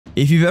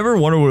If you've ever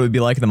wondered what it would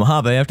be like in the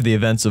Mojave after the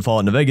events of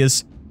Fallout New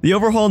Vegas, the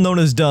overhaul known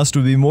as Dust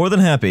would be more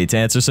than happy to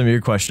answer some of your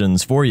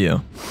questions for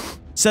you.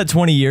 Set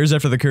 20 years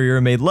after the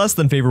Courier made less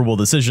than favorable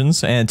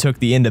decisions and took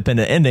the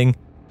independent ending,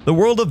 the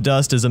world of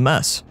Dust is a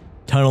mess.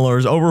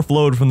 Tunnelers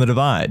overflowed from the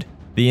Divide,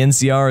 the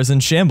NCR is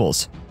in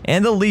shambles,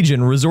 and the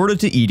Legion resorted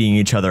to eating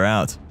each other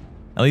out.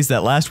 At least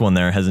that last one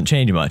there hasn't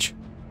changed much.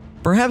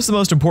 Perhaps the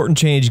most important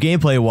change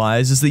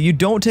gameplay-wise is that you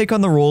don't take on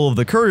the role of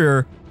the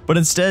Courier, but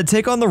instead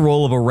take on the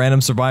role of a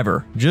random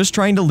survivor, just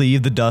trying to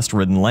leave the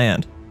dust-ridden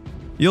land.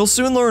 You'll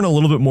soon learn a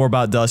little bit more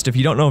about Dust if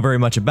you don't know very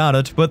much about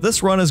it, but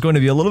this run is going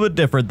to be a little bit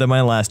different than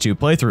my last two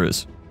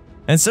playthroughs.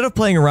 Instead of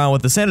playing around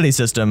with the sanity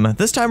system,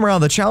 this time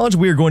around the challenge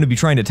we are going to be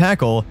trying to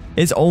tackle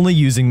is only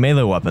using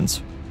melee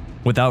weapons.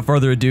 Without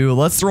further ado,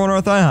 let's throw on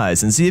our thigh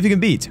highs and see if you can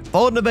beat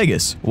Fallout New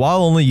Vegas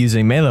while only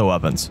using melee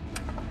weapons.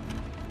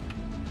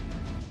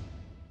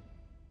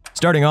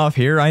 Starting off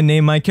here, I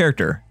named my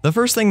character. The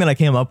first thing that I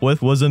came up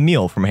with was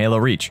Emil from Halo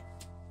Reach.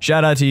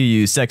 Shout out to you,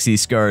 you sexy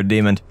scarred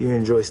demon. You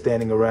enjoy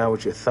standing around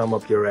with your thumb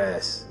up your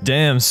ass.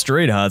 Damn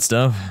straight hot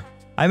stuff.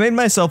 I made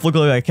myself look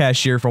like a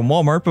cashier from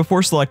Walmart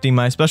before selecting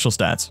my special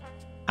stats.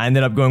 I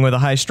ended up going with a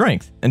high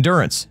strength,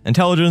 endurance,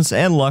 intelligence,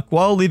 and luck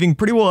while leaving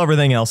pretty well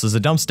everything else as a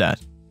dump stat.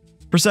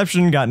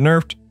 Perception got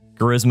nerfed,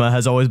 charisma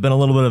has always been a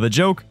little bit of a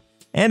joke,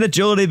 and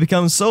agility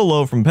becomes so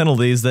low from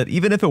penalties that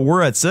even if it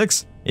were at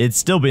 6, it'd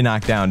still be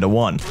knocked down to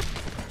 1.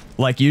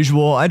 Like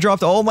usual, I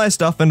dropped all my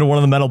stuff into one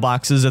of the metal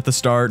boxes at the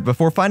start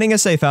before finding a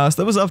safe house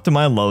that was up to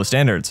my low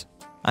standards.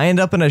 I end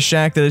up in a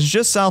shack that is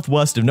just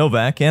southwest of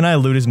Novak, and I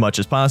loot as much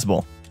as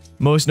possible.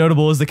 Most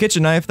notable is the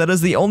kitchen knife that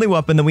is the only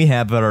weapon that we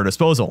have at our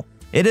disposal.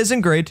 It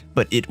isn't great,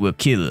 but it will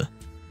kill.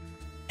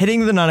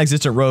 Hitting the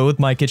non-existent road with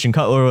my kitchen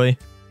cutlery,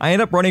 I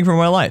end up running for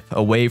my life,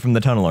 away from the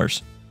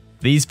tunnelers.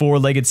 These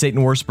four-legged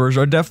Satan worshippers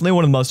are definitely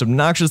one of the most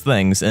obnoxious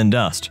things in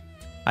Dust.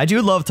 I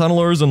do love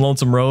tunnelers and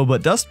Lonesome Row,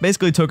 but Dust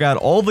basically took out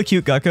all the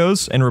cute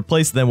geckos and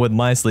replaced them with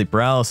my sleep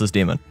paralysis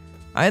demon.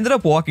 I ended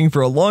up walking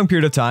for a long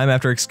period of time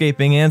after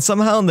escaping and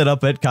somehow ended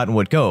up at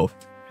Cottonwood Cove.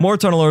 More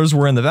tunnelers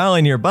were in the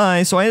valley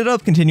nearby, so I ended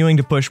up continuing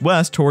to push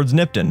west towards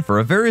Nipton for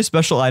a very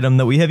special item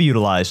that we have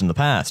utilized in the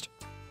past.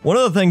 One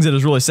of the things that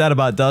is really sad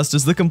about Dust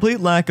is the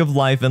complete lack of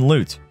life and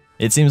loot.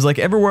 It seems like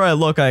everywhere I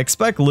look I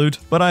expect loot,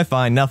 but I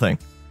find nothing.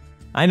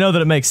 I know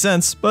that it makes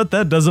sense, but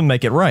that doesn't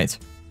make it right.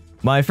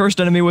 My first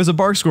enemy was a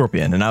bark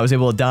scorpion, and I was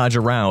able to dodge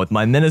around with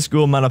my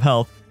minuscule amount of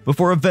health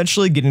before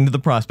eventually getting to the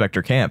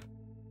prospector camp.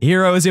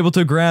 Here I was able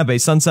to grab a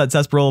Sunset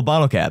Sarsaparilla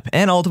bottle cap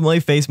and ultimately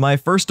face my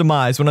first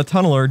demise when a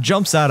tunneler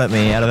jumps out at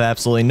me out of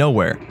absolutely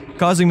nowhere,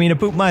 causing me to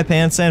poop my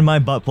pants and my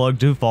butt plug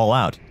to fall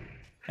out.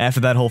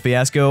 After that whole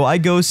fiasco, I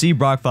go see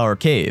Brockflower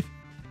Cave.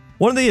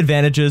 One of the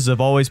advantages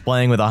of always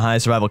playing with a high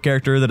survival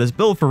character that is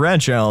built for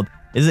Radchild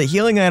is that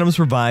healing items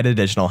provide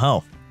additional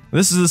health.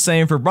 This is the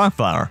same for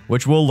Brockflower,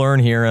 which we'll learn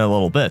here in a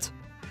little bit.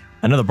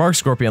 Another bark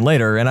scorpion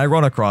later, and I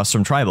run across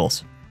some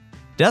tribals.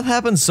 Death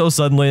happens so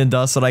suddenly in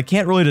Dust that I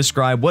can't really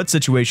describe what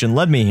situation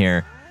led me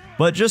here,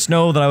 but just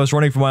know that I was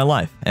running for my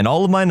life, and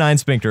all of my 9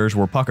 sphincters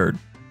were puckered.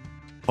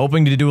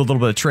 Hoping to do a little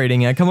bit of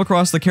trading, I come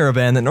across the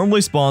caravan that normally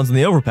spawns in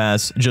the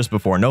overpass just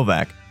before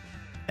Novak.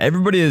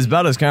 Everybody is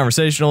about as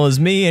conversational as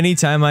me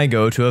anytime I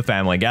go to a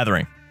family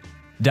gathering.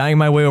 Dying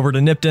my way over to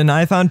Nipton,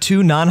 I found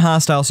 2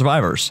 non-hostile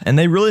survivors, and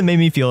they really made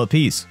me feel at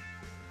peace.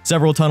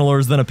 Several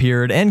tunnelers then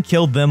appeared and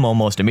killed them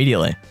almost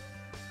immediately.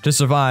 To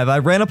survive, I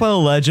ran up on a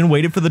ledge and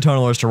waited for the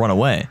tunnelers to run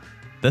away.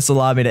 This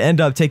allowed me to end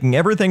up taking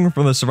everything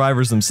from the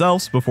survivors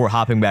themselves before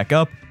hopping back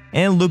up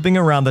and looping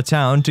around the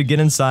town to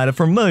get inside a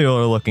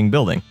familiar-looking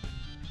building.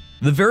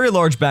 The very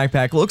large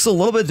backpack looks a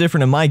little bit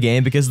different in my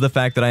game because of the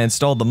fact that I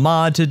installed the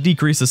mod to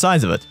decrease the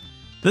size of it.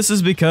 This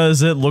is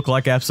because it looked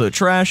like absolute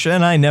trash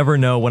and I never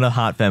know when a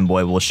hot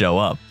femboy will show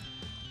up.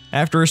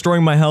 After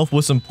restoring my health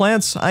with some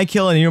plants, I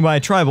kill a nearby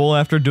tribal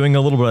after doing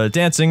a little bit of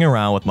dancing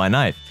around with my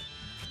knife.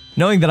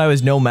 Knowing that I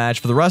was no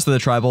match for the rest of the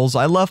tribals,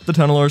 I left the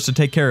tunnelers to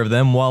take care of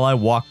them while I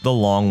walked the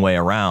long way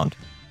around.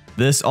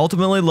 This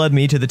ultimately led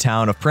me to the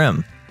town of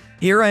Prim.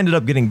 Here I ended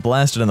up getting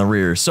blasted in the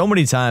rear so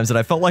many times that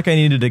I felt like I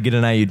needed to get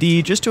an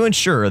IUD just to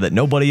ensure that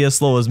nobody as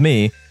slow as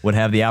me would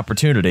have the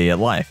opportunity at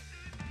life.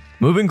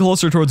 Moving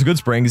closer towards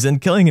Goodsprings and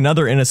killing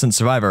another innocent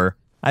survivor,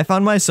 I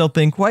found myself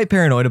being quite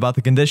paranoid about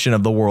the condition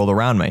of the world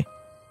around me.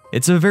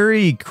 It's a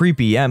very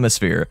creepy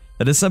atmosphere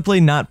that is simply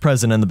not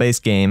present in the base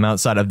game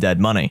outside of dead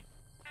money.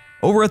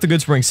 Over at the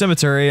Goodsprings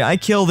Cemetery, I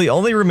kill the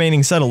only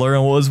remaining settler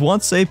in what was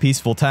once a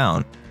peaceful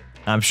town.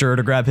 I'm sure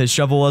to grab his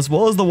shovel as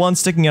well as the one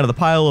sticking out of the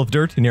pile of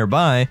dirt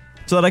nearby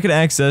so that I could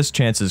access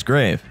Chance's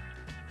grave.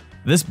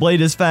 This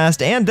blade is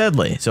fast and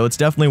deadly, so it's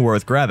definitely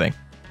worth grabbing.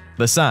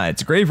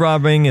 Besides, grave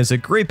robbing is a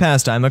great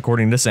pastime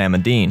according to Sam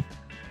and Dean.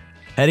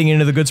 Heading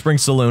into the Goodsprings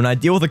Saloon, I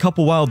deal with a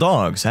couple wild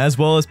dogs, as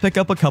well as pick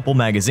up a couple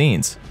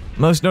magazines,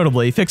 most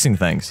notably fixing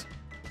things.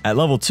 At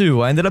level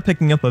 2, I ended up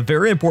picking up a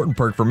very important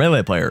perk for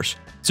melee players,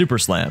 Super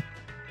Slam.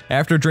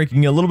 After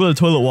drinking a little bit of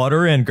toilet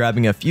water and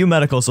grabbing a few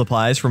medical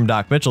supplies from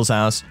Doc Mitchell's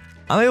house,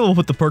 I'm able to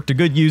put the perk to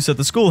good use at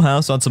the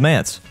schoolhouse on some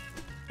ants.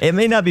 It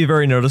may not be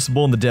very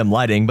noticeable in the dim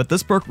lighting, but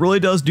this perk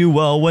really does do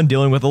well when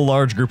dealing with a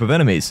large group of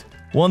enemies,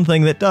 one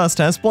thing that Dust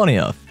has plenty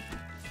of.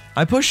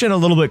 I push in a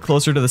little bit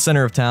closer to the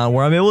center of town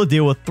where I'm able to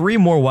deal with 3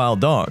 more wild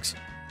dogs.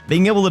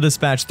 Being able to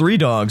dispatch 3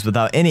 dogs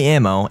without any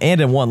ammo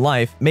and in 1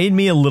 life made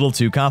me a little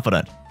too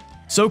confident.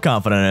 So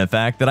confident, in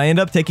fact, that I end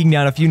up taking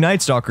down a few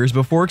Night Stalkers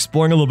before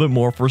exploring a little bit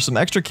more for some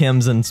extra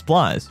chems and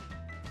supplies.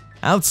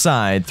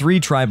 Outside,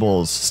 3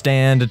 tribals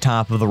stand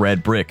atop of the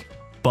red brick,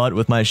 but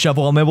with my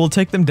shovel I'm able to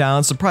take them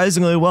down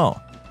surprisingly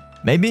well.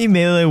 Maybe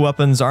melee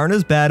weapons aren't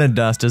as bad in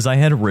Dust as I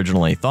had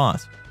originally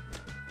thought.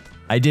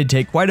 I did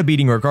take quite a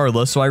beating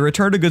regardless, so I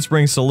returned to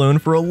Goodsprings Saloon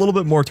for a little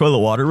bit more toilet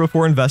water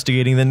before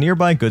investigating the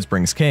nearby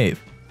Goodsprings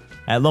Cave.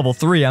 At level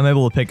 3, I'm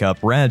able to pick up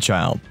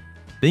Radchild.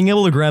 Being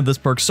able to grab this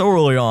perk so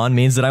early on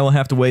means that I will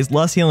have to waste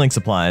less healing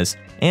supplies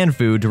and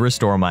food to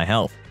restore my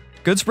health.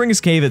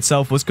 Goodsprings Cave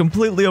itself was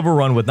completely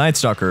overrun with Night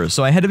Stalkers,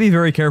 so I had to be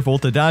very careful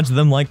to dodge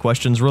them like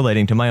questions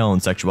relating to my own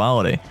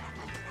sexuality.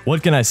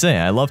 What can I say,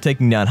 I love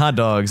taking down hot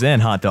dogs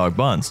and hot dog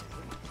buns.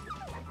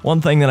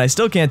 One thing that I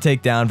still can't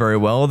take down very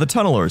well are the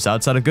tunnelers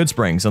outside of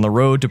Goodsprings on the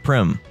road to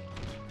Prim.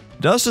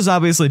 Dust is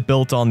obviously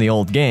built on the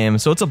old game,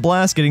 so it's a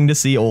blast getting to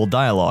see old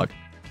dialogue.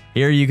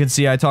 Here you can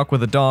see I talk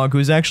with a dog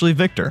who's actually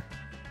Victor.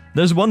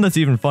 There's one that's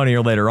even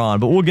funnier later on,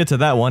 but we'll get to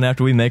that one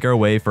after we make our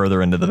way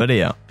further into the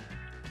video.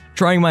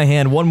 Trying my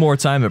hand one more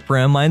time at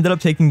Prim, I ended up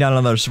taking down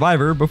another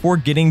survivor before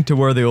getting to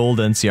where the old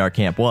NCR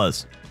camp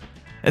was.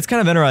 It's kind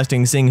of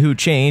interesting seeing who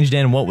changed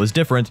and what was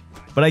different,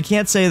 but I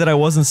can't say that I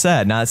wasn't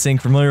sad not seeing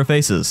familiar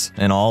faces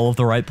in all of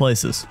the right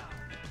places.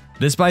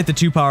 Despite the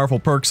 2 powerful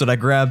perks that I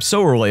grabbed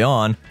so early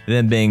on,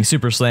 them being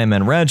Super Slam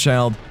and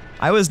Radchild,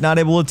 I was not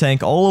able to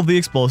tank all of the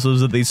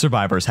explosives that these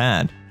survivors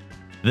had.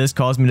 This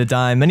caused me to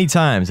die many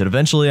times, and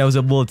eventually I was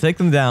able to take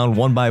them down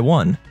one by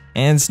one,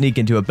 and sneak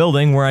into a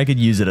building where I could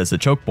use it as a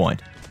choke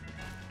point.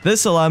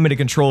 This allowed me to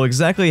control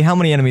exactly how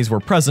many enemies were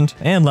present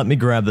and let me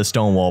grab the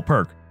Stonewall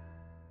perk.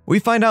 We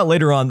find out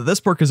later on that this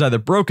perk is either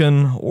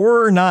broken,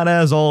 or not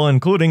as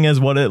all-including as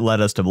what it led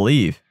us to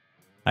believe.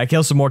 I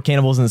kill some more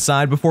cannibals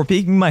inside before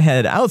peeking my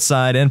head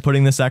outside and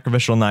putting the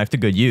sacrificial knife to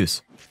good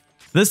use.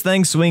 This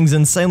thing swings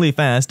insanely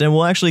fast and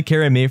will actually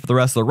carry me for the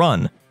rest of the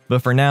run,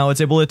 but for now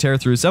it's able to tear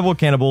through several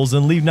cannibals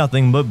and leave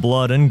nothing but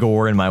blood and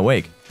gore in my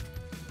wake.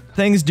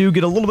 Things do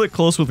get a little bit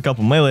close with a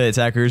couple melee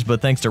attackers, but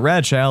thanks to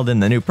Radchild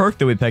and the new perk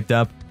that we picked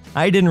up,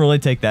 I didn't really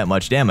take that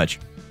much damage.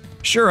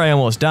 Sure, I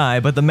almost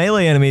died, but the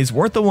melee enemies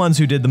weren't the ones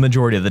who did the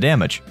majority of the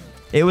damage.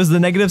 It was the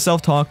negative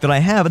self-talk that I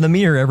have in the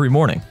mirror every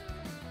morning.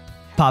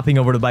 Popping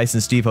over to Bison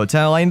Steve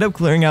Hotel, I end up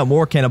clearing out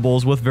more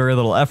cannibals with very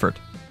little effort.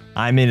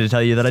 I mean to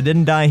tell you that I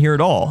didn't die here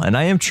at all, and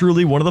I am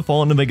truly one of the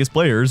Fallen to biggest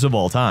players of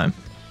all time.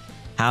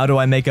 How do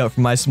I make up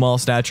for my small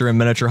stature and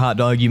miniature hot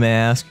dog, you may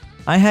ask?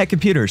 I hack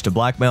computers to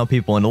blackmail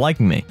people into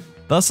liking me,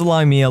 thus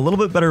allowing me a little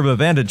bit better of a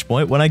vantage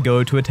point when I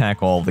go to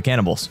attack all of the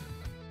cannibals.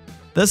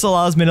 This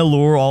allows me to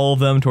lure all of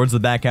them towards the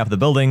back half of the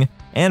building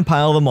and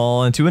pile them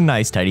all into a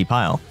nice tidy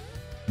pile.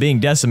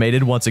 Being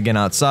decimated once again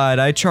outside,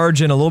 I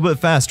charge in a little bit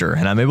faster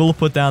and I'm able to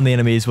put down the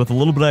enemies with a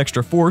little bit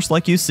extra force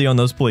like you see on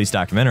those police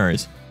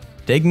documentaries.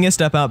 Taking a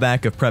step out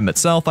back of Prem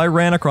itself, I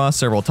ran across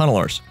several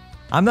tunnelers.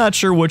 I'm not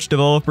sure which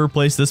developer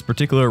placed this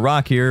particular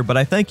rock here, but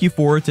I thank you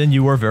for it and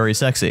you are very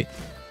sexy.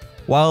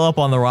 While up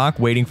on the rock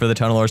waiting for the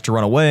tunnelers to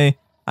run away,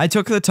 I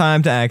took the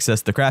time to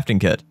access the crafting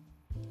kit.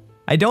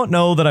 I don't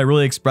know that I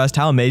really expressed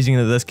how amazing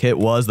that this kit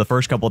was the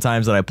first couple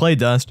times that I played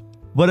Dust,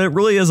 but it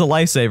really is a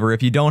lifesaver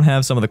if you don't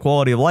have some of the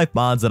quality of life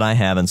mods that I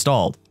have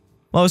installed.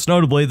 Most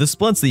notably, the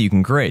splints that you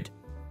can create.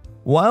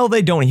 While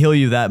they don't heal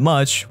you that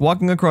much,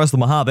 walking across the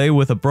Mojave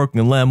with a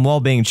broken limb while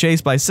being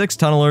chased by 6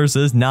 tunnelers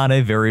is not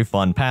a very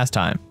fun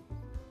pastime.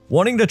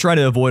 Wanting to try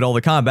to avoid all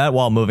the combat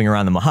while moving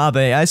around the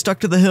Mojave, I stuck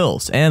to the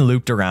hills and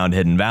looped around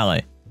Hidden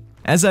Valley.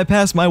 As I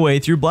passed my way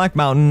through Black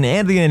Mountain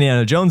and the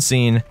Indiana Jones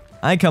scene,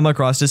 I come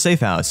across a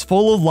safe house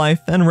full of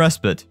life and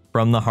respite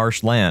from the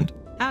harsh land.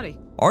 Howdy.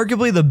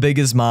 Arguably the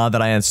biggest mod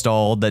that I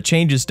installed that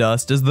changes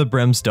Dust is the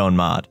Brimstone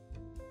mod.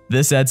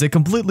 This adds a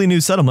completely new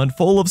settlement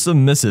full of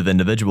submissive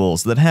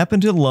individuals that happen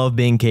to love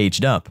being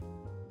caged up.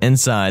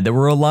 Inside, there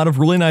were a lot of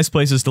really nice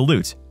places to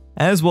loot,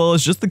 as well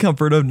as just the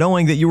comfort of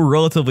knowing that you were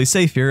relatively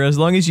safe here as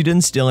long as you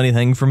didn't steal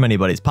anything from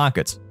anybody's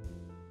pockets.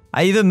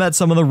 I even met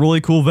some of the really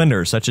cool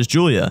vendors such as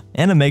Julia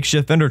and a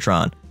makeshift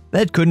Vendertron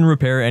that couldn't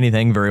repair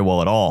anything very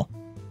well at all.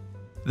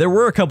 There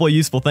were a couple of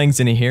useful things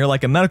in here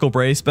like a medical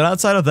brace, but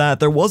outside of that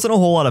there wasn't a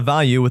whole lot of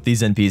value with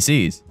these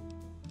NPCs.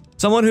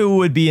 Someone who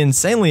would be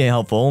insanely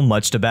helpful,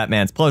 much to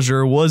Batman's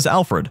pleasure, was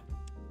Alfred.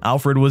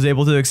 Alfred was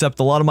able to accept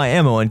a lot of my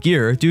ammo and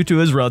gear due to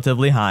his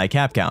relatively high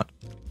cap count.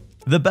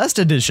 The best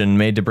addition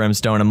made to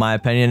Brimstone in my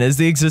opinion is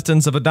the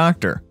existence of a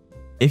doctor.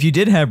 If you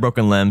did have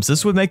broken limbs,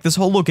 this would make this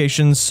whole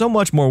location so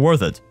much more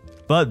worth it,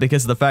 but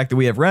because of the fact that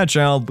we have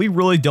Radchild, we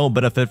really don't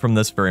benefit from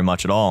this very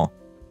much at all.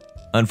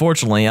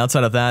 Unfortunately,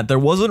 outside of that, there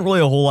wasn't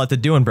really a whole lot to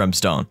do in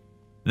Brimstone.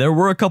 There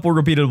were a couple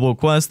repeatable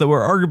quests that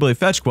were arguably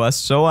fetch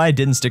quests, so I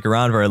didn't stick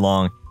around very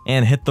long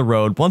and hit the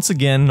road once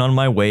again on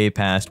my way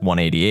past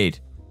 188.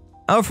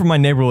 Out from my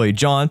neighborly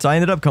jaunt, I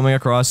ended up coming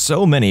across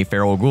so many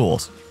feral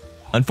ghouls.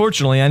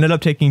 Unfortunately, I ended up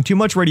taking too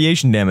much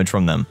radiation damage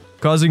from them,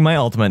 causing my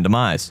ultimate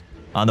demise.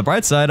 On the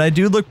bright side, I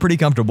do look pretty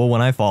comfortable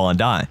when I fall and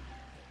die.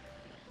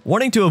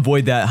 Wanting to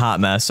avoid that hot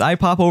mess, I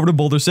pop over to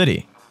Boulder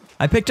City.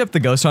 I picked up the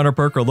Ghost Hunter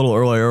perk a little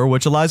earlier,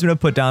 which allows me to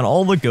put down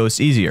all the ghosts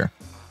easier.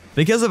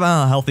 Because of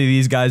how healthy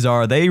these guys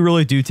are, they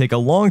really do take a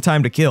long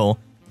time to kill,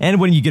 and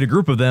when you get a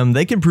group of them,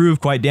 they can prove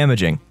quite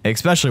damaging,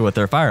 especially with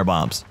their fire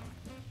bombs.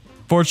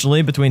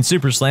 Fortunately, between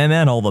Super Slam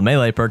and all the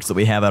melee perks that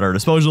we have at our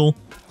disposal,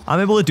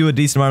 I'm able to do a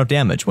decent amount of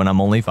damage when I'm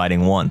only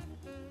fighting one.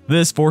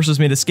 This forces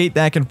me to skate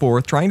back and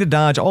forth trying to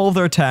dodge all of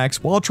their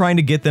attacks while trying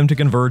to get them to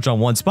converge on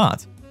one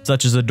spot,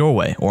 such as a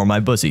doorway or my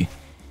bussy.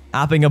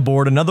 Hopping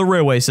aboard another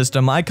railway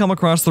system, I come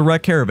across the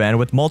wrecked caravan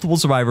with multiple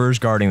survivors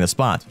guarding the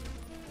spot.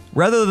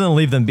 Rather than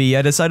leave them be,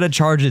 I decided to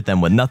charge at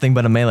them with nothing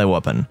but a melee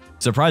weapon.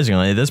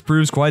 Surprisingly, this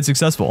proves quite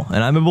successful,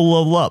 and I'm able to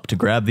level up to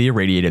grab the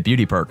Irradiated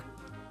Beauty perk.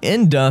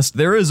 In Dust,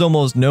 there is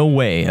almost no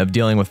way of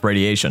dealing with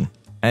radiation.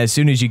 As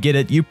soon as you get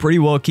it, you pretty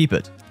well keep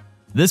it.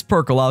 This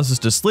perk allows us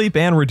to sleep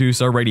and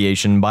reduce our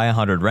radiation by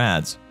 100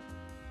 rads.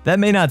 That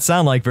may not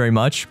sound like very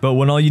much, but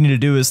when all you need to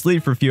do is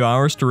sleep for a few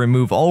hours to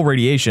remove all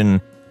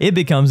radiation, it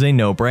becomes a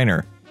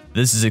no-brainer.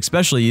 This is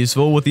especially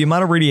useful with the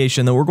amount of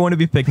radiation that we're going to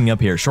be picking up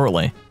here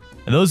shortly.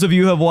 And those of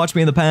you who have watched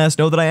me in the past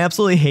know that I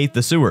absolutely hate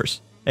the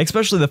sewers,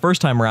 especially the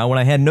first time around when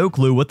I had no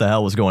clue what the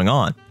hell was going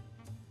on.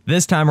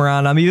 This time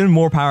around, I'm even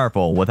more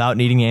powerful without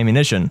needing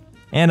ammunition,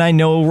 and I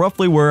know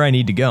roughly where I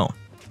need to go.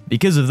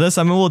 Because of this,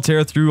 I'm able to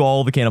tear through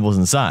all the cannibals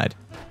inside.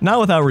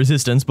 Not without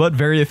resistance, but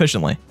very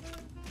efficiently.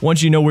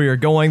 Once you know where you're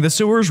going, the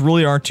sewers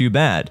really aren't too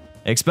bad,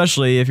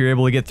 especially if you're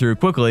able to get through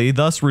quickly,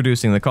 thus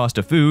reducing the cost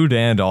of food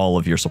and all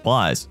of your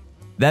supplies.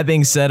 That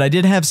being said, I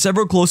did have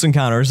several close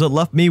encounters that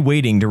left me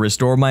waiting to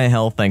restore my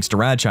health thanks to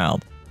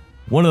Radchild.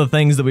 One of the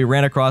things that we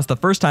ran across the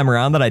first time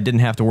around that I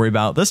didn't have to worry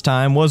about this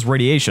time was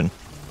radiation.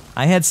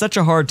 I had such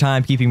a hard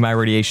time keeping my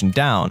radiation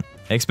down,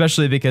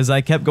 especially because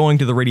I kept going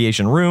to the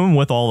radiation room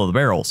with all of the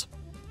barrels.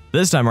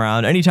 This time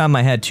around, anytime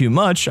I had too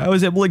much, I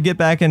was able to get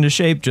back into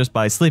shape just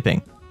by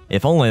sleeping.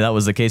 If only that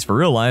was the case for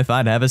real life,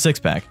 I'd have a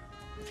six-pack.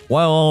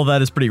 While all of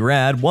that is pretty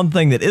rad, one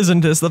thing that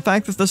isn't is the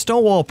fact that the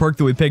Stonewall perk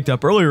that we picked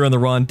up earlier in the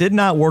run did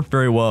not work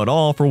very well at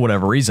all for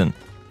whatever reason.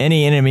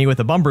 Any enemy with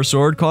a bumper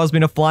sword caused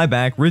me to fly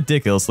back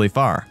ridiculously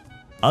far.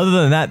 Other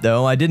than that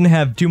though, I didn't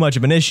have too much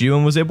of an issue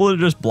and was able to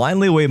just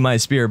blindly wave my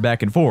spear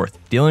back and forth,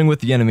 dealing with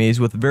the enemies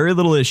with very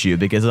little issue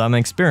because I'm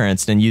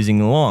experienced in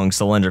using long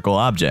cylindrical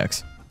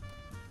objects.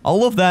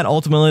 All of that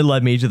ultimately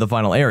led me to the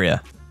final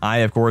area. I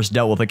of course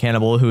dealt with a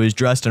cannibal who is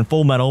dressed in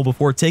full metal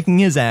before taking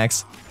his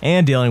axe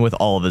and dealing with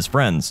all of his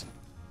friends.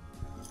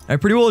 I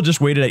pretty well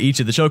just waited at each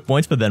of the choke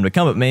points for them to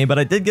come at me, but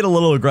I did get a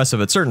little aggressive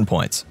at certain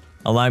points,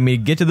 allowing me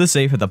to get to the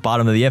safe at the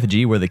bottom of the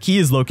effigy where the key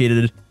is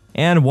located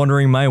and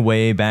wandering my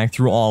way back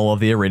through all of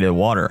the irradiated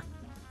water.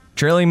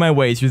 Trailing my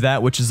way through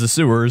that which is the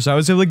sewers, I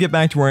was able to get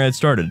back to where I had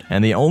started,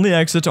 and the only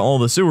exit to all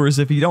the sewers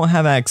if you don't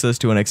have access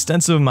to an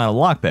extensive amount of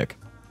lockpick,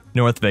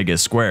 North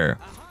Vegas Square.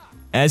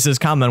 As is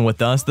common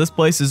with us, this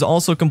place is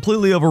also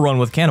completely overrun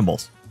with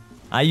cannibals.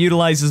 I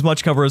utilized as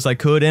much cover as I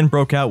could and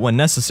broke out when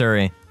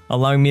necessary,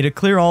 allowing me to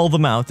clear all of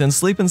them out and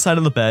sleep inside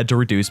of the bed to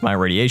reduce my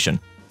radiation.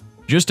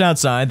 Just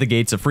outside the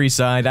gates of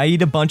Freeside, I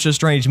eat a bunch of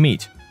strange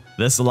meat.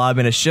 This allowed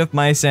me to shift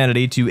my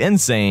sanity to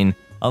insane,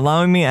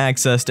 allowing me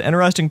access to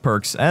interesting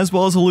perks as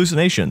well as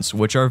hallucinations,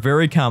 which are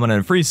very common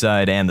in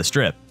Freeside and the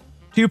Strip,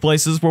 two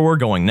places where we're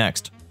going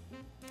next.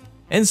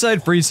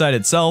 Inside Freeside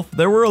itself,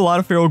 there were a lot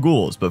of feral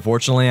ghouls, but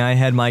fortunately I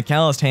had my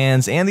calloused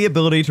hands and the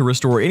ability to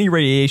restore any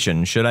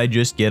radiation should I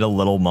just get a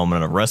little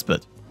moment of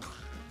respite.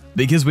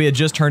 Because we had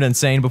just turned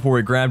insane before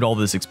we grabbed all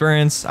this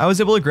experience, I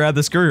was able to grab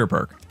the Scurrier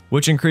perk,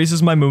 which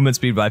increases my movement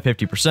speed by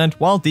 50%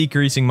 while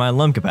decreasing my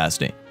lung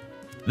capacity.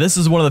 This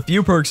is one of the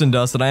few perks in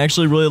Dust that I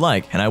actually really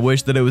like, and I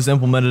wish that it was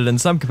implemented in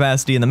some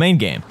capacity in the main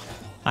game.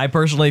 I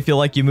personally feel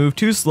like you move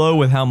too slow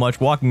with how much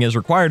walking is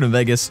required in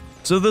Vegas,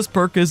 so this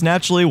perk is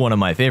naturally one of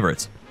my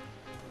favorites.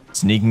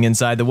 Sneaking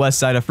inside the west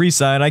side of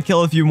Freeside, I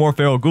kill a few more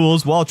feral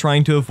ghouls while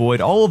trying to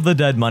avoid all of the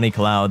dead money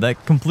cloud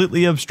that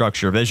completely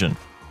obstructs your vision.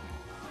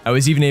 I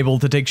was even able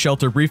to take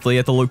shelter briefly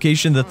at the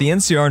location that the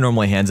NCR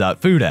normally hands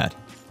out food at.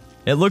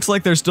 It looks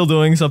like they're still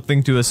doing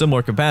something to a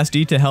similar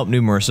capacity to help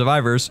numerous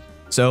survivors,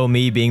 so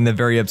me being the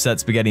very upset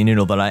spaghetti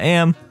noodle that I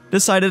am,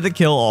 decided to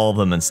kill all of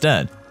them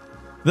instead.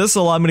 This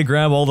allowed me to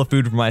grab all the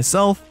food for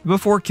myself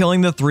before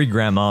killing the 3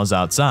 grandmas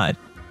outside.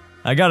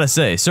 I gotta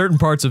say, certain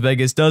parts of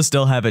Vegas does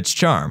still have its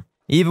charm,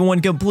 even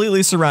when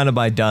completely surrounded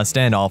by dust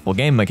and awful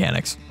game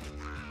mechanics.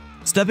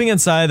 Stepping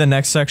inside the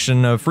next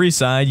section of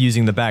Freeside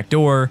using the back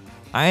door,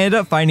 I ended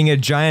up finding a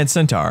giant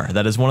centaur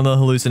that is one of the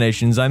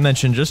hallucinations I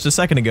mentioned just a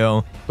second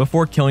ago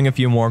before killing a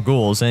few more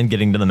ghouls and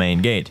getting to the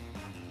main gate.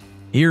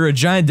 Here, a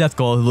giant death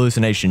claw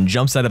hallucination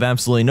jumps out of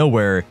absolutely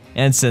nowhere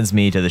and sends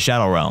me to the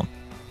Shadow Realm.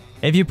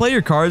 If you play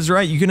your cards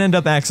right, you can end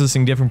up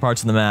accessing different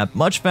parts of the map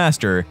much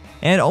faster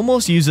and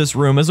almost use this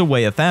room as a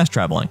way of fast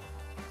traveling.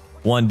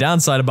 One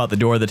downside about the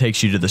door that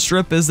takes you to the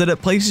Strip is that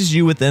it places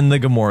you within the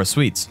Gamora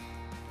Suites.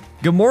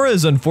 Gomorrah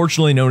is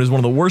unfortunately known as one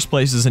of the worst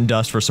places in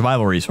Dust for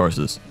survival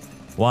resources.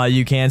 While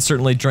you can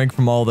certainly drink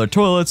from all their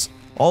toilets,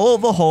 all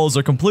of the halls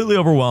are completely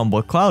overwhelmed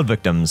with cloud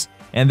victims,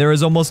 and there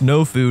is almost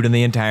no food in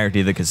the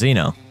entirety of the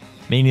casino,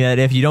 meaning that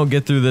if you don't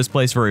get through this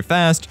place very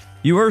fast,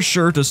 you are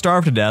sure to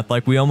starve to death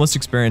like we almost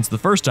experienced the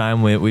first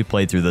time we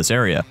played through this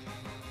area.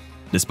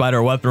 Despite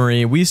our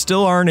weaponry, we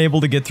still aren't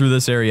able to get through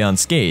this area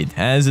unscathed,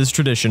 as is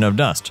tradition of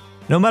Dust.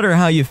 No matter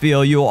how you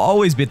feel, you will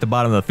always be at the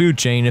bottom of the food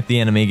chain if the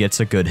enemy gets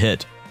a good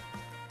hit.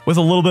 With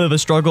a little bit of a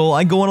struggle,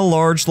 I go on a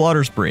large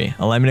slaughter spree,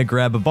 allowing me to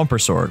grab a bumper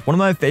sword, one of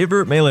my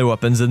favorite melee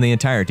weapons in the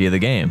entirety of the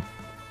game.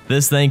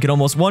 This thing could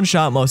almost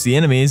one-shot most of the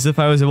enemies if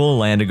I was able to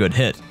land a good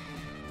hit.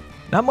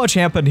 Not much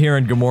happened here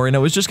in Gomorrah, and it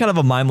was just kind of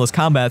a mindless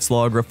combat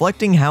slog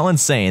reflecting how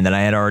insane that I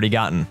had already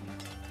gotten.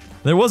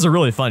 There was a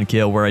really fun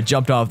kill where I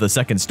jumped off the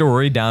second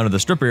story down to the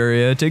strip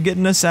area to get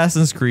an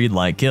Assassin's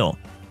Creed-like kill.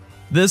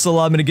 This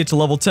allowed me to get to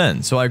level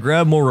 10, so I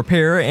grabbed more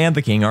repair and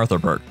the King Arthur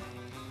perk.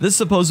 This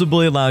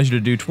supposedly allows you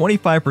to do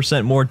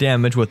 25% more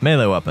damage with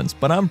melee weapons,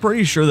 but I'm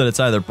pretty sure that it's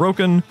either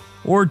broken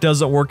or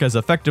doesn't work as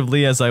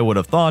effectively as I would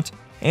have thought,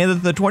 and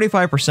that the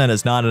 25%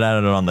 is not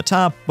added on the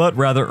top, but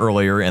rather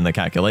earlier in the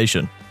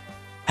calculation.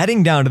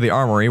 Heading down to the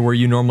armory where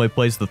you normally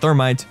place the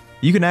thermite,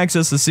 you can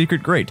access a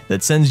secret grate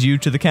that sends you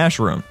to the cache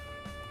room.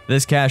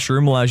 This cache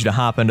room allows you to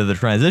hop into the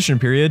transition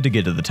period to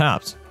get to the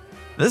tops.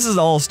 This is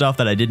all stuff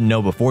that I didn't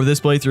know before this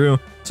playthrough,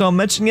 so I'm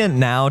mentioning it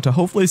now to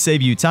hopefully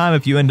save you time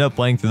if you end up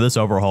playing through this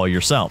overhaul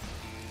yourself.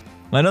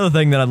 Another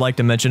thing that I'd like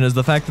to mention is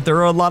the fact that there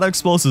are a lot of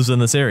explosives in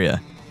this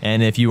area,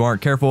 and if you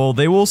aren't careful,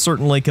 they will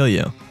certainly kill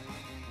you.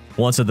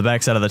 Once at the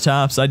backside of the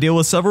tops, I deal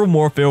with several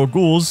more feral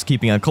ghouls,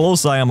 keeping a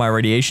close eye on my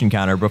radiation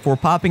counter before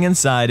popping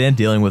inside and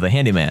dealing with a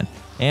handyman,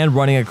 and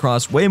running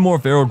across way more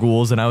feral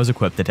ghouls than I was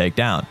equipped to take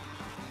down.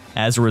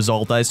 As a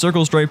result, I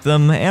circle strafe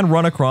them and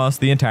run across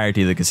the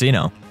entirety of the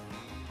casino.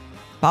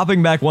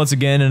 Popping back once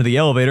again into the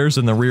elevators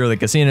in the rear of the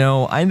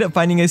casino, I end up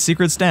finding a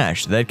secret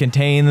stash that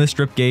contained the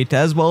strip gate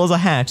as well as a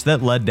hatch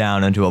that led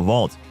down into a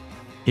vault.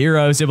 Here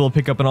I was able to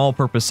pick up an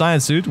all-purpose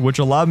science suit, which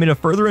allowed me to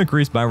further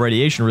increase my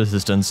radiation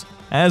resistance,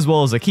 as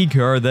well as a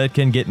keycard that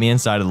can get me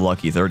inside of the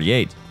Lucky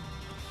 38.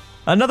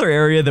 Another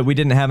area that we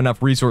didn't have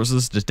enough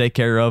resources to take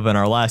care of in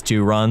our last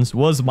two runs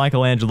was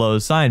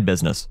Michelangelo's sign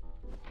business.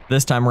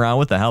 This time around,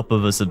 with the help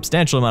of a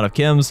substantial amount of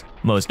chems,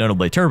 most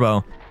notably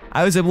Turbo,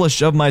 I was able to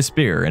shove my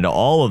spear into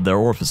all of their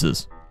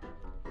orifices.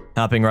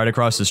 Hopping right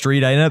across the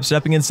street, I ended up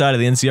stepping inside of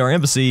the NCR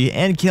embassy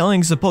and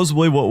killing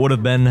supposedly what would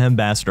have been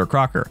Ambassador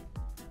Crocker.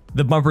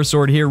 The bumper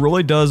sword here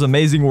really does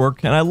amazing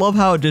work, and I love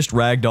how it just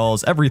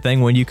ragdolls everything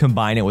when you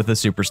combine it with the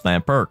Super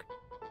Slam perk.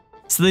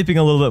 Sleeping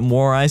a little bit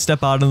more, I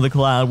step out into the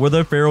cloud where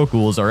the feral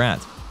ghouls are at.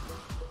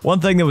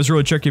 One thing that was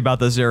really tricky about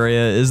this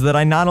area is that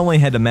I not only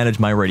had to manage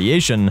my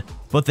radiation,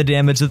 but the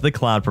damage that the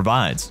cloud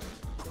provides.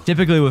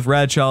 Typically with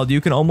Radchild,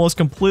 you can almost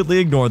completely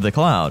ignore the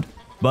cloud,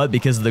 but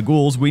because of the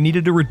ghouls, we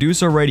needed to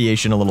reduce our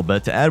radiation a little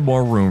bit to add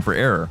more room for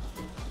error.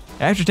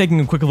 After taking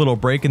a quick little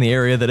break in the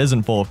area that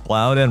isn't full of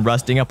cloud and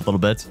resting up a little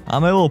bit,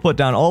 I'm able to put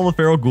down all the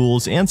feral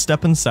ghouls and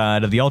step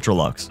inside of the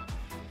Ultralux.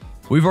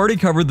 We've already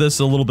covered this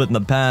a little bit in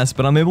the past,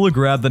 but I'm able to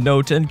grab the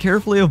note and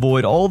carefully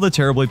avoid all the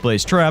terribly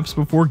placed traps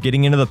before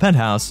getting into the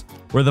penthouse,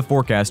 where the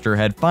forecaster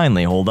had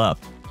finally holed up.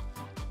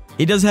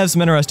 He does have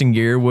some interesting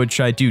gear, which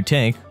I do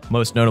take,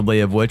 most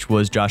notably of which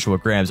was Joshua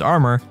Graham's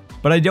armor,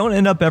 but I don't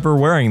end up ever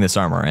wearing this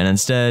armor and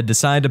instead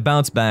decide to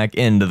bounce back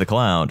into the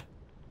cloud.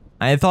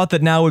 I had thought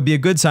that now would be a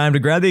good time to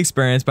grab the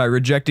experience by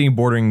rejecting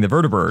boarding the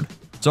vertibird,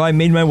 so I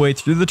made my way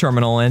through the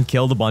terminal and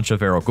killed a bunch of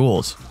feral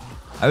ghouls.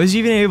 I was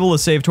even able to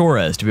save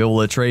Torres to be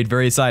able to trade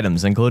various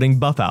items including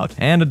buff out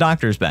and a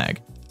doctor's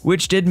bag,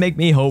 which did make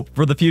me hope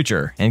for the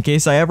future in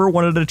case I ever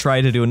wanted to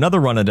try to do another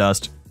run of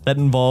Dust that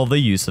involved the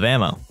use of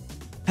ammo.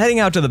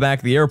 Heading out to the back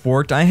of the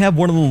airport, I have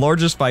one of the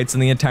largest fights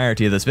in the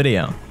entirety of this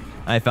video.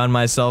 I found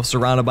myself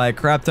surrounded by a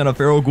crap ton of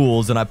feral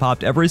ghouls and I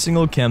popped every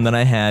single chem that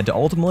I had to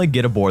ultimately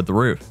get aboard the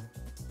roof.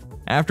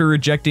 After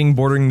rejecting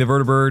boarding the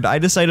vertibird, I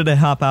decided to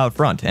hop out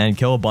front and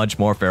kill a bunch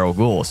more feral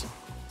ghouls.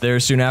 There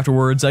soon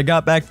afterwards, I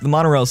got back to the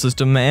monorail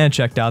system and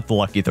checked out the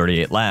Lucky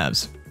 38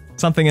 labs.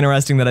 Something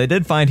interesting that I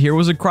did find here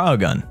was a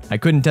cryogun. I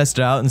couldn't test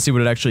it out and see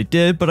what it actually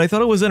did, but I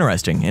thought it was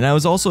interesting, and I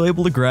was also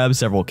able to grab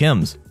several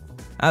chems.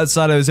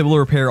 Outside, I was able to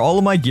repair all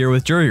of my gear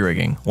with jury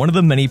rigging, one of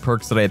the many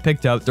perks that I had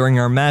picked up during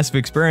our massive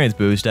experience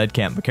boost at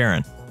Camp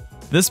McCarran.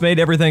 This made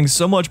everything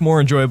so much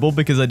more enjoyable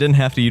because I didn't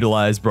have to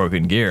utilize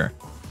broken gear.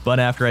 But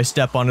after I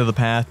step onto the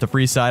path to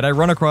Freeside, I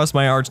run across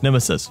my arch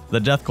nemesis, the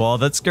Deathclaw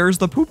that scares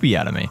the poopy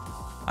out of me.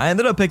 I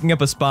ended up picking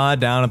up a spot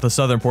down at the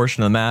southern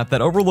portion of the map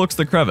that overlooks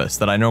the crevice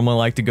that I normally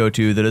like to go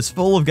to that is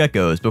full of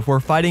geckos before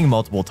fighting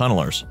multiple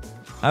tunnelers.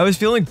 I was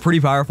feeling pretty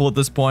powerful at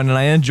this point and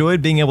I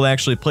enjoyed being able to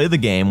actually play the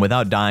game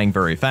without dying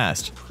very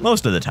fast,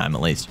 most of the time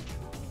at least.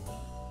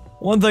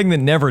 One thing that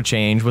never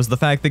changed was the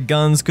fact that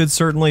guns could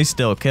certainly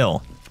still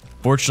kill.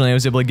 Fortunately, I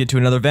was able to get to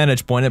another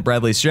vantage point at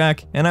Bradley's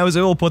shack, and I was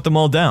able to put them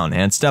all down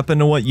and step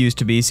into what used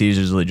to be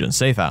Caesar's Legion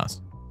safe house.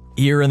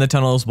 Here in the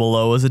tunnels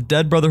below is a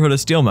dead Brotherhood of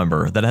Steel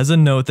member that has a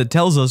note that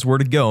tells us where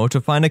to go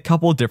to find a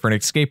couple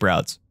different escape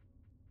routes.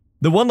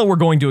 The one that we're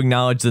going to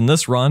acknowledge in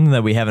this run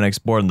that we haven't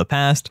explored in the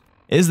past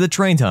is the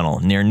train tunnel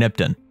near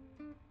Nipton.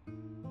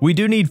 We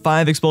do need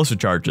 5 explosive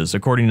charges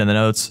according to the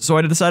notes, so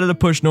I decided to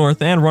push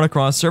north and run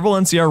across several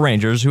NCR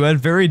Rangers who had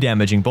very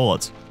damaging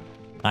bullets.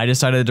 I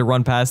decided to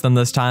run past them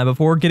this time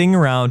before getting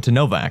around to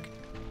Novak.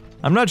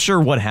 I'm not sure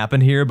what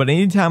happened here, but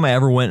anytime I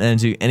ever went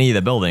into any of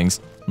the buildings,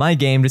 my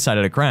game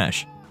decided to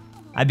crash.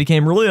 I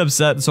became really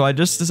upset, so I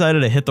just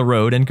decided to hit the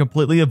road and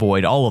completely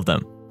avoid all of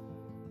them.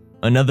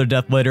 Another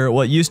death later at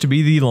what used to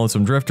be the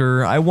Lonesome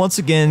Drifter, I once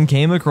again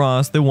came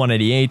across the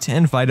 188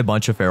 and fight a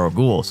bunch of feral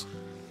ghouls.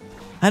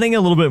 Heading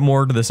a little bit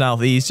more to the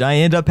southeast, I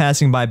end up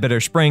passing by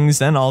Bitter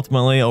Springs and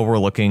ultimately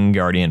overlooking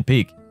Guardian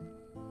Peak.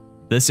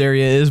 This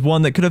area is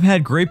one that could have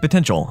had great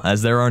potential,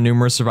 as there are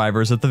numerous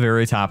survivors at the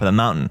very top of the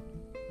mountain.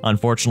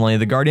 Unfortunately,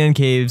 the Guardian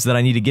caves that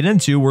I need to get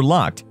into were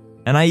locked,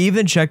 and I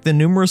even checked the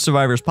numerous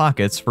survivors'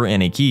 pockets for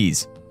any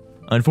keys.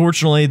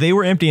 Unfortunately, they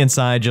were empty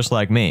inside just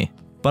like me,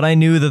 but I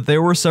knew that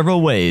there were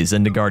several ways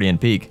into Guardian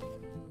Peak.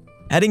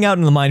 Heading out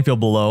in the minefield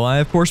below, I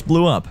of course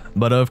blew up,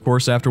 but of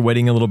course after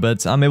waiting a little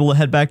bit, I'm able to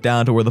head back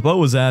down to where the boat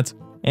was at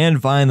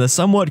and find the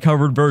somewhat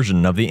covered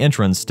version of the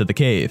entrance to the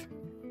cave.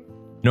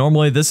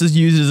 Normally this is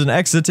used as an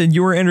exit and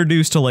you are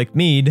introduced to Lake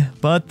Mead,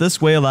 but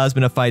this way allows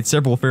me to fight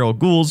several feral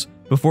ghouls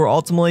before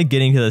ultimately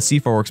getting to the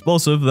C4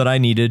 explosive that I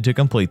needed to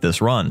complete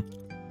this run.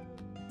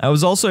 I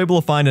was also able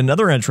to find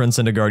another entrance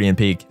into Guardian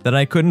Peak that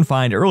I couldn't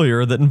find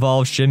earlier that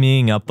involved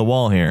shimmying up the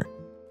wall here.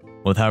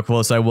 With how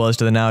close I was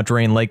to the now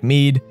drained Lake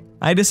Mead,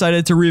 I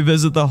decided to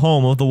revisit the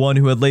home of the one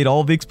who had laid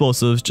all the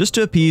explosives just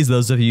to appease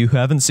those of you who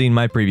haven't seen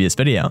my previous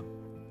video.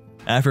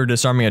 After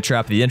disarming a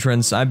trap at the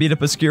entrance, I beat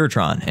up a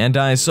Skiratron and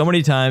died so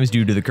many times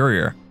due to the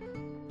courier.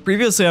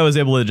 Previously I was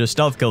able to just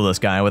stealth kill this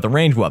guy with a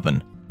ranged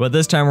weapon, but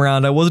this time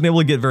around I wasn't able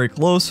to get very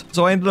close,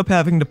 so I ended up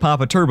having to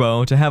pop a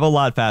turbo to have a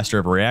lot faster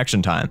of a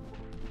reaction time.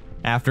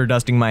 After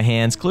dusting my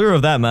hands clear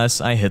of that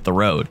mess, I hit the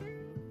road.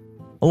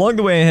 Along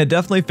the way I had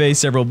definitely faced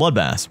several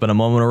bloodbaths, but a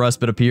moment of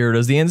respite appeared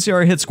as the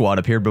NCR hit squad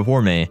appeared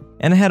before me,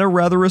 and I had a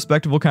rather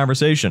respectable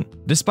conversation,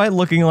 despite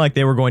looking like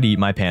they were going to eat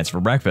my pants for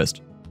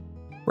breakfast.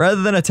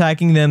 Rather than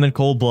attacking them in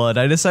cold blood,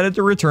 I decided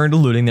to return to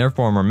looting their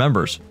former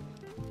members.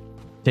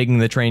 Taking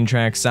the train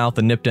tracks south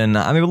of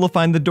Nipton, I'm able to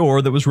find the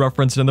door that was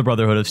referenced in the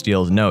Brotherhood of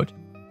Steel's note.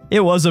 It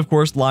was of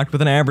course locked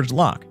with an average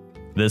lock.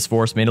 This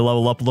forced me to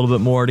level up a little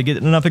bit more to get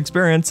enough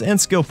experience and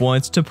skill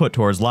points to put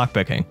towards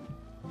lockpicking.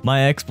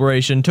 My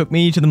exploration took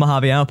me to the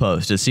Mojave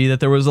Outpost to see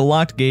that there was a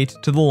locked gate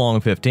to the Long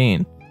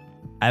 15.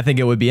 I think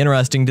it would be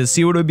interesting to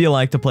see what it would be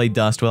like to play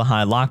Dust with a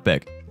high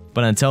lockpick,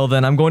 but until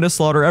then I'm going to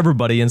slaughter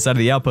everybody inside of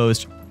the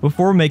outpost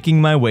before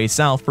making my way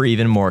south for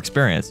even more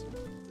experience.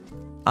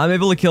 I'm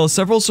able to kill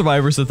several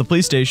survivors at the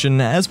police station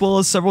as well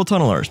as several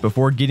tunnelers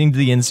before getting to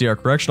the NCR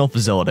Correctional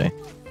Facility.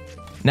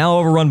 Now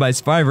overrun by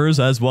survivors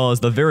as well as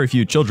the very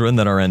few children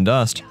that are in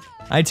Dust,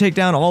 I take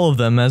down all of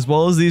them as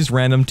well as these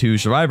random 2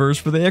 survivors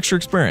for the extra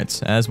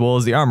experience as well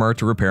as the armor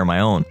to repair my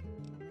own.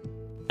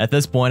 At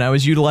this point I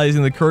was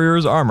utilizing the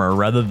courier's armor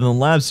rather than the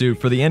lab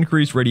suit for the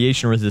increased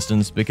radiation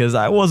resistance because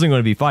I wasn't going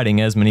to be fighting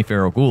as many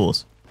feral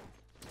ghouls.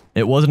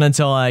 It wasn't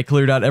until I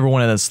cleared out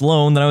everyone at the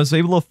Sloan that I was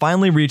able to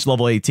finally reach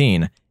level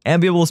 18 and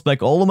be able to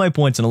spec all of my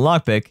points in a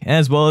lockpick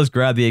as well as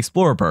grab the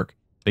Explorer perk,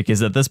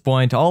 because at this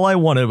point all I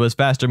wanted was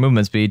faster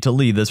movement speed to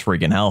leave this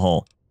freaking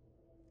hellhole.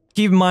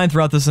 Keep in mind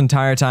throughout this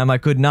entire time I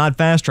could not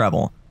fast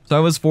travel, so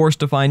I was forced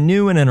to find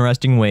new and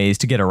interesting ways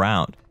to get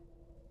around.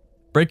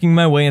 Breaking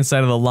my way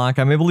inside of the lock,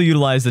 I'm able to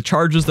utilize the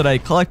charges that I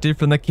collected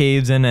from the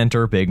caves and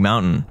enter Big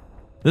Mountain.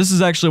 This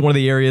is actually one of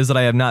the areas that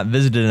I have not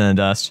visited in the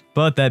Dust,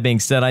 but that being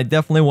said I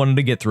definitely wanted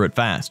to get through it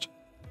fast.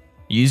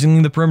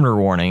 Using the perimeter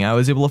warning, I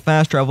was able to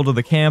fast travel to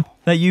the camp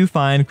that you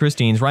find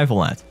Christine's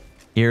rifle at.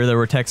 Here there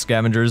were tech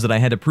scavengers that I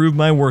had to prove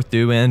my worth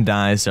to and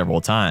die several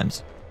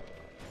times.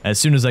 As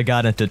soon as I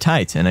got into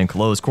tight and in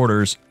close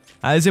quarters,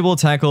 I was able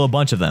to tackle a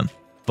bunch of them,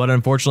 but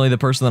unfortunately the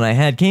person that I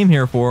had came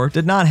here for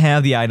did not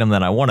have the item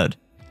that I wanted.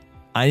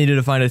 I needed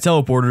to find a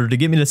teleporter to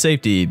get me to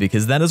safety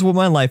because that is what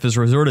my life has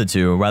resorted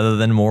to rather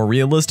than more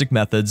realistic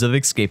methods of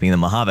escaping the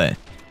Mojave.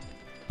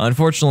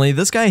 Unfortunately,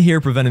 this guy here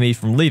prevented me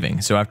from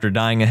leaving, so after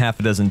dying a half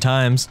a dozen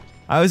times,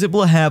 I was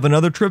able to have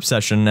another trip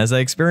session as I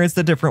experienced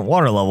the different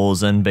water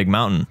levels in Big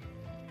Mountain.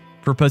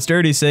 For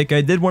posterity's sake,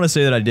 I did want to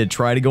say that I did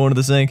try to go into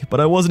the sink, but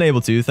I wasn't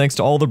able to thanks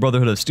to all the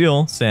Brotherhood of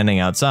Steel standing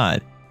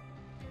outside.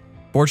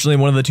 Fortunately,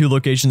 one of the 2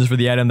 locations for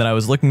the item that I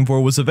was looking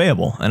for was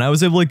available, and I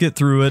was able to get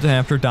through it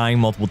after dying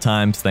multiple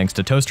times thanks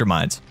to toaster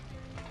mines.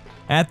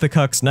 At the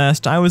Cuck's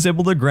Nest, I was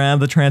able to grab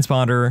the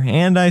transponder,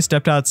 and I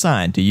stepped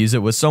outside to use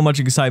it with so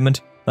much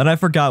excitement that I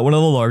forgot one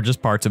of the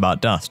largest parts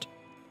about Dust: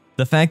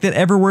 the fact that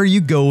everywhere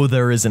you go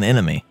there is an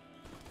enemy.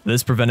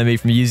 This prevented me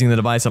from using the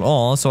device at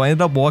all, so I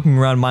ended up walking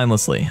around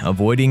mindlessly,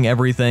 avoiding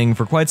everything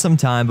for quite some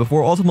time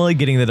before ultimately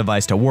getting the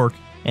device to work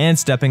and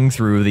stepping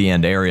through the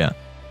end area.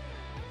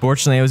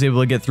 Fortunately, I was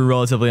able to get through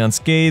relatively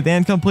unscathed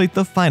and complete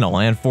the final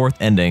and 4th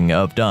ending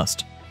of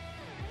Dust.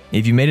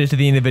 If you made it to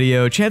the end of the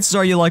video, chances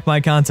are you like my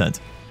content.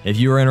 If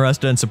you are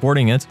interested in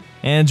supporting it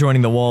and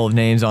joining the wall of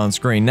names on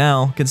screen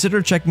now,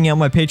 consider checking out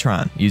my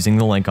Patreon using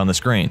the link on the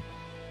screen.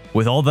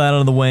 With all that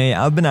out of the way,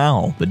 I've been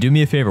Owl, but do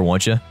me a favor,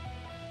 won't you?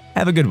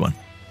 Have a good one.